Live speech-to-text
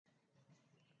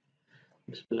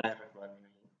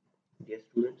Bismillahirrahmanirrahim. Dear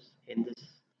students, in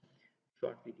this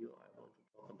short video, I want to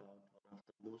talk about one of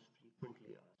the most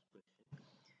frequently asked questions,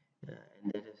 and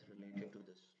that is related to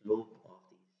the slope of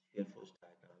these shear force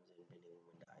diagrams and bending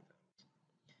moment diagrams.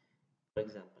 For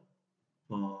example,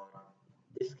 for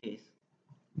this case,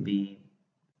 we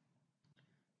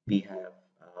we have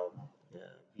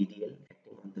VDL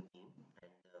acting on the beam,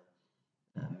 and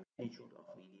the magnitude of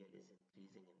VDL is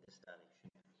increasing in this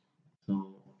direction.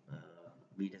 So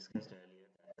we discussed earlier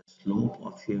that the slope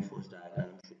of shear force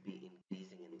diagram should be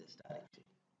increasing in this direction.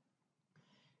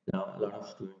 Now, a lot of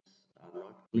students are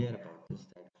not clear about this,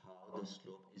 that how the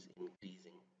slope is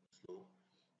increasing slope,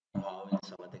 or how in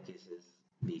some other cases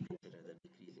we consider the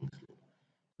decreasing slope.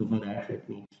 So for that, let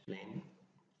me explain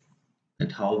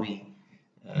that how we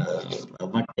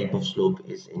what type of slope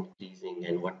is increasing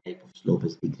and what type of slope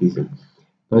is decreasing.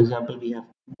 For example, we have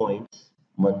 2 points.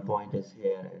 One point is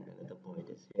here and another point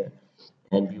is here,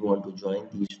 and we want to join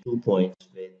these 2 points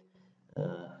with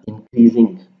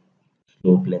increasing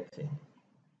slope, let's say.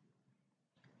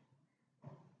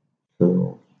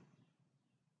 So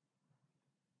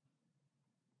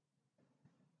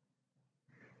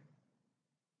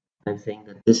I'm saying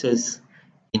that this is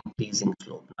increasing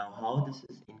slope. Now, how this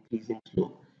is increasing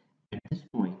slope? At this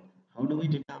point, how do we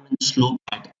determine slope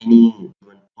at any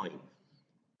given point?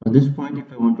 At this point,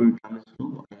 if I want to determine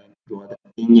slope, I need to draw the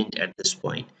tangent at this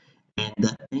point, and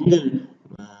the angle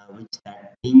which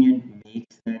that tangent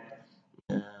makes that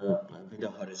with a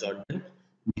horizontal,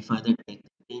 we further take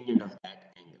the tangent of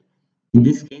that angle. In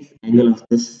this case, angle of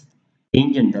this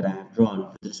tangent that I have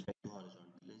drawn with respect to horizontal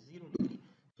is 0 degree.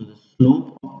 So the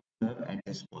slope of the curve at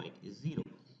this point is 0.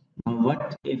 Now,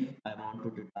 what if I want to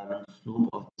determine the slope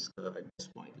of this curve at this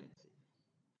point? Let's say.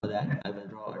 For that, I will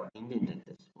draw a tangent at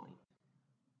this point.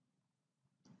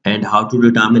 And how to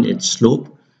determine its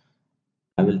slope?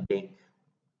 I will take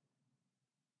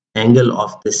angle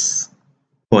of this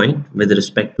point with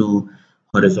respect to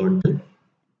horizontal,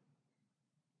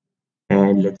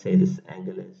 and let's say this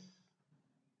angle is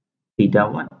theta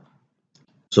 1.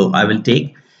 So I will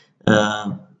take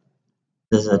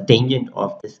there's a tangent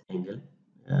of this angle,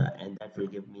 and that will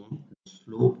give me the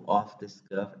slope of this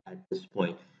curve at this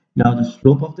point. Now the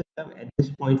slope of the curve at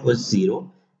this point was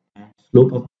 0, and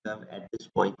slope of the curve at this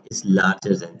point is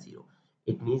larger than 0.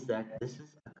 It means that this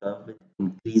is a curve with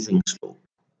increasing slope.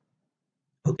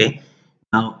 Okay.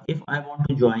 Now, if I want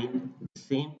to join the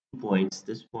same 2 points,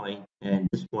 this point and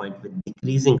this point, with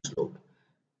decreasing slope,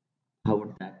 how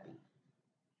would that be?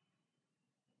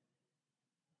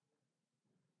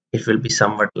 It will be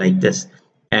somewhat like this.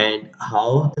 And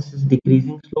how this is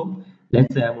decreasing slope?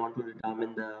 Let's say I want to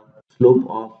determine the slope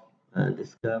of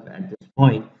this curve at this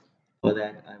point. For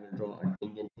that, I will draw a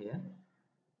tangent here,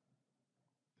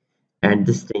 and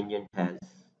this tangent has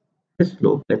this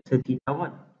slope, let's say theta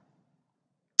 1.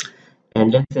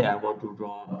 And let's say I want to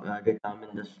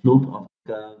determine the slope of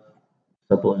the curve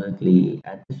supposedly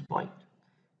at this point.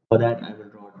 For that, I will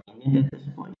draw a tangent at this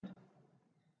point,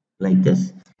 like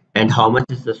this. And how much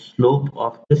is the slope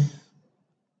of this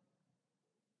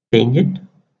tangent?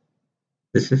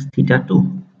 This is theta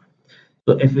 2.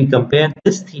 So if we compare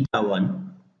this theta 1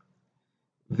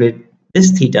 with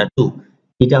this theta 2,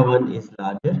 theta 1 is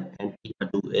larger and theta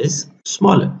 2 is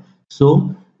smaller.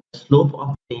 So the slope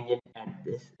of the tangent at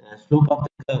this slope of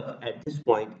the curve at this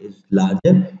point is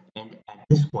larger, and at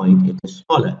this point it is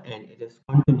smaller, and it is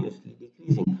continuously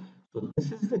decreasing. So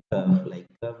this is the curve, like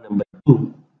curve number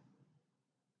 2,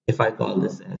 if I call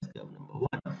this as curve number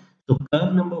 1. So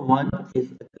curve number 1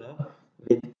 is a curve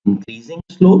with increasing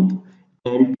slope,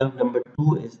 and curve number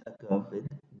 2 is a curve with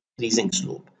decreasing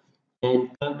slope.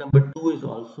 And curve number 2 is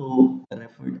also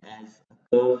referred as a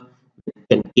curve with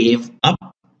concave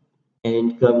up,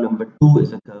 and curve number 2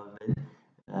 is a curve with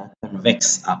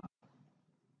convex up.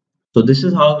 So this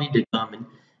is how we determine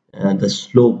the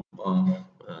slope of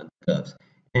curves.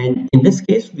 And in this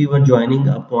case, we were joining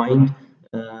a point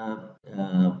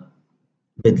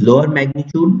with lower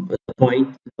magnitude. The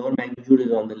point lower magnitude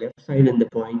is on the left side, and the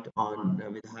point on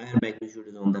with higher magnitude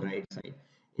is on the right side.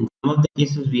 In some of the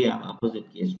cases, we have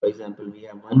opposite case. For example, we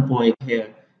have one point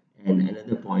here and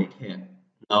another point here.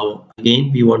 Now,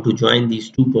 again, we want to join these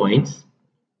 2 points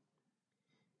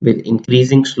with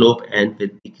increasing slope and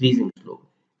with decreasing slope.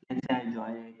 Let's say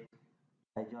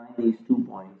I join these 2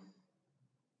 points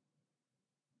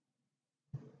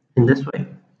in this way.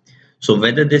 So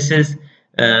whether this is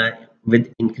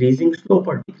with increasing slope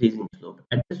or decreasing slope,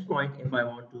 at this point, if I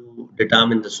want to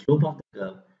determine the slope of the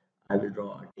curve, I will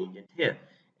draw a tangent here,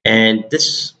 and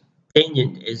this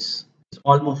tangent is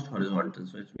almost horizontal,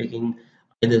 so it's making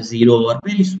either 0 or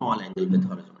very small angle with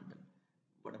horizontal.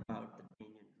 What about the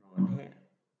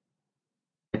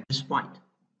this point.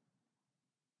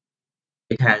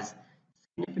 It has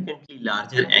significantly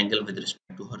larger angle with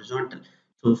respect to horizontal.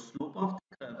 So slope of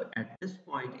the curve at this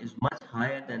point is much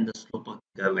higher than the slope of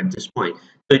the curve at this point.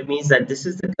 So it means that this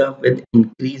is the curve with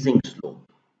increasing slope.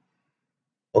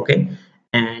 Okay,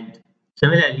 and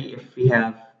similarly, if we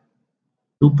have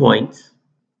 2 points,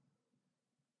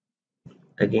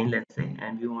 again, let's say,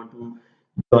 and we want to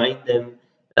join them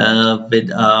with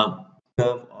a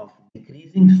curve of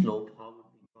decreasing slope, how would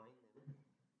we join them?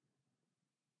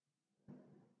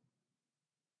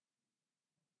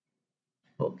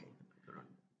 Okay,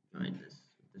 join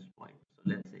this point. So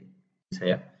let's say it's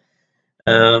here.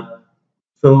 Uh,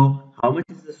 so how much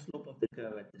is the slope of the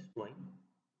curve at this point?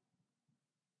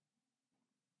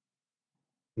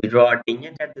 We draw a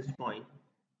tangent at this point,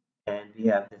 and we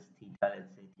have this theta,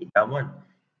 let's say theta 1.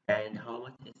 And how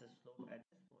much is the slope at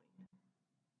this point?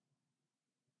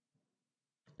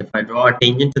 If I draw a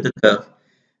tangent to the curve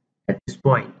at this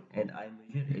point and I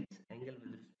measure its angle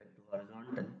with respect to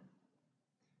horizontal,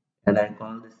 and I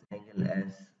call this angle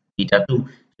as theta 2.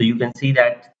 So you can see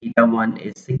that theta 1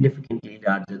 is significantly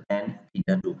larger than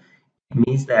theta 2. It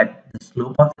means that the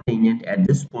slope of the tangent at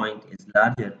this point is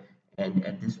larger and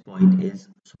at this point is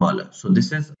smaller. So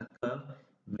this is a curve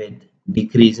with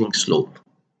decreasing slope.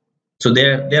 So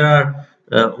there are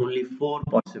only four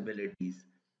possibilities.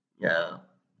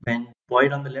 When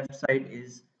point on the left side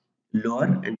is lower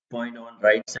and point on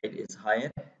right side is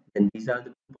higher, then these are the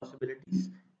two possibilities.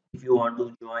 If you want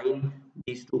to join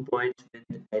these 2 points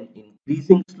with an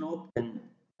increasing slope, then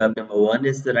curve number 1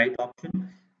 is the right option.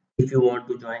 If you want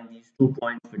to join these 2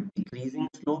 points with decreasing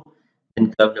slope,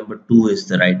 then curve number 2 is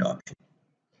the right option.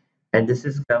 And this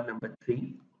is curve number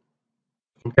 3.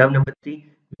 In curve number 3,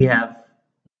 we have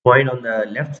point on the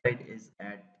left side is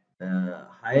at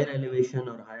higher elevation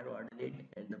or higher ordinate,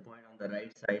 and the point on the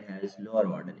right side has lower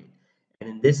ordinate. And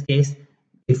in this case,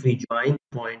 if we join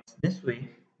points this way,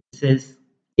 this is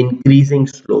increasing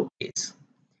slope case.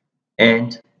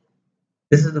 And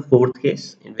this is the fourth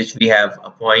case in which we have a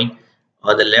point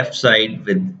on the left side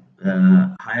with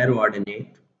higher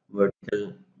ordinate,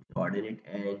 vertical ordinate,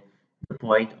 and the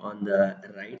point on the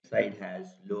right side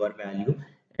has lower value.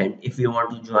 And if you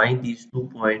want to join these 2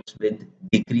 points with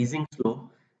decreasing slope,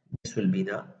 this will be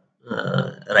the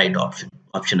right option,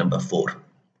 option number 4.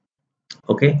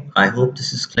 Okay, I hope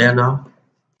this is clear now.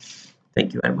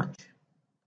 Thank you very much.